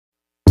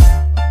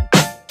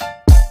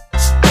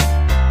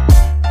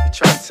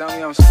tell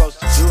me I'm supposed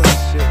to do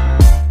this shit, man.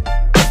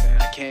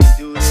 And I can't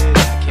do this,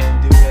 I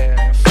can't do that,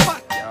 man.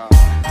 Fuck y'all.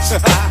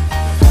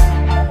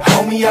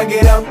 Homie, I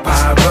get up,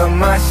 I run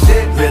my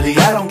shit. Really,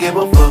 I don't give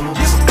a fuck.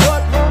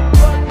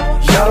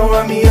 Y'all don't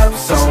run me up,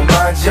 so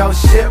mind your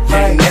shit.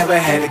 Right? Never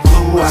had a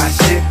clue I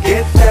shit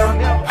get down.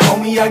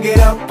 Homie, I get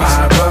up,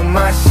 I run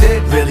my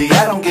shit. Really,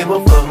 I don't give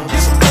a fuck.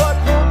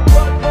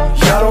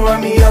 Y'all don't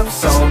run me up,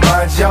 so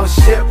mind your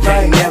shit.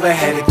 Right? Never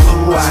had a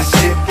clue I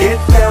shit get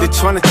down. They're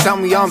trying to tell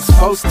me I'm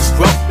supposed to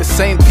grow. The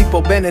same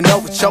people bending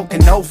over,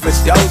 choking,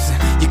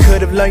 overdosing. You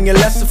could have learned your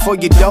lesson before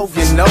you dove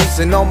your nose.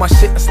 And all my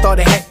shit, I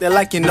started acting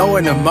like you know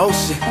an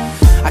emotion.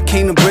 I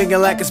came to bring it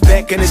like it's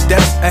back in the day.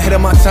 Ahead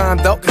of my time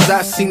though, cause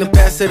I seen the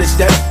past of the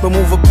day. But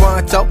move a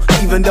pronto,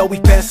 even though we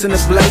passing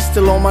the blaze.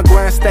 Still on my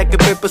grind, stacking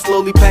paper,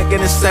 slowly packing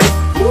the safe.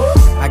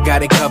 I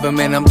got it covered,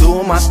 man, I'm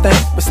doing my thing.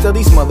 But still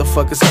these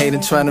motherfuckers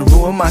hating, trying to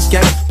ruin my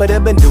game. But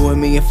they've been doing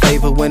me a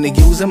favor when they're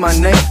using my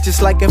name.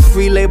 Just like a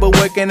free labor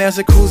working as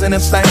a cruise in a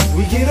bank.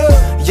 We get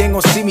up, you ain't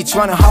gon' see me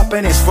trying to hop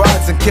in his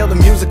frauds and kill the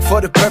music for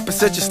the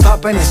purpose of just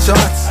stopping his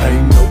charts.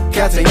 Ain't no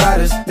cats and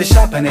riders, they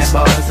shopping at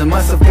bars. And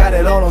must have got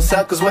it all on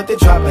sale, cause what they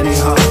dropping ain't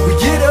hard. We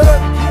get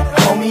up,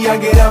 homie, I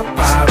get up,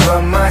 I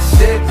run my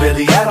shit.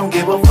 Really, I don't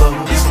give a fuck.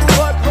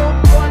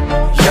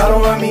 Y'all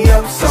don't run me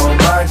up, so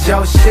mind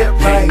your shit.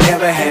 Right?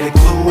 Never had a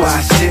clue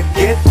I shit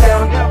get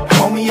down.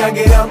 Homie, I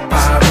get up,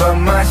 I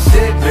run my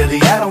shit.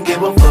 Really, I don't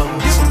give a fuck.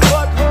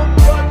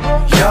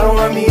 Y'all don't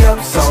run me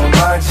up, so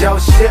mind your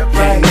shit.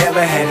 Right?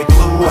 Never had a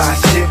clue I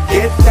shit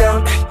get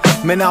down.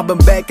 Man, I've been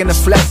back in the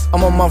flex.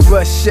 I'm on my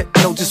rush shit,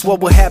 know just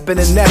what will happen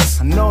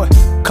next. I know it.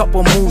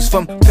 Couple moves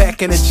from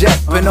packing a jet.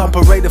 Been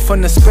operated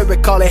from the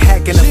spirit, call it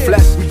hacking the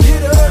flesh.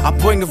 I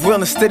bring the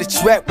realness to the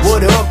track,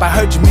 what up? I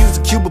heard your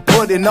music, you been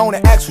putting on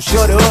the actual,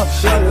 shut up.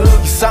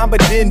 You signed but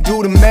didn't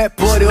do the math,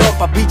 put it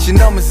up. I beat your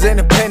numbers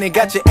independent,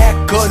 got your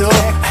act cut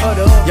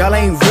up. Y'all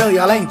ain't real,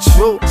 y'all ain't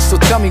true. So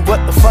tell me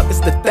what the fuck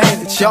is the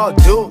thing that y'all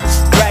do?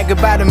 Brag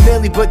about a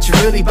milli, but you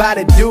really bout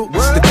to do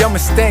the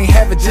dumbest thing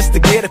ever just to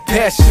get a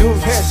pair of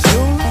shoes.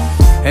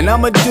 And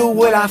I'ma do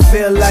what I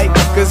feel like,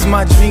 cause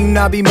my dream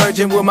now be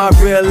merging with my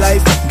real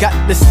life. Got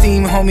the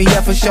steam, homie,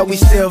 yeah, for sure we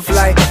still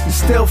fly. We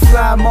still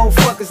fly,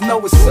 motherfuckers know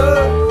what's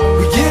up.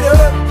 We get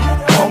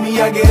up, homie,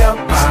 I get up,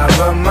 I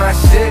run my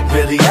shit.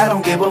 Really, I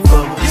don't give a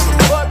fuck.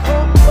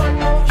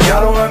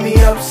 Y'all don't run me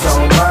up, so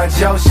mind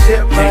your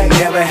shit. Right?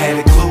 Never had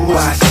a clue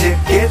I shit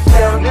get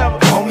down.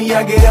 Homie,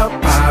 I get up,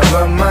 I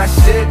run my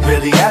shit.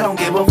 Really, I don't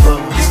give a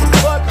fuck.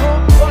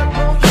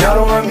 Y'all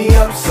don't run me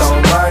up, so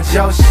mind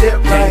your shit.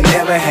 Right?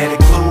 Never had a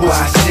clue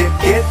I shit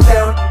get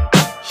down.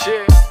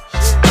 Shit,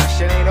 my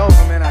shit ain't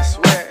over, man, I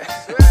swear.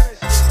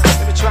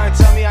 They been trying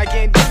to tell me I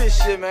can't do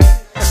this shit, man.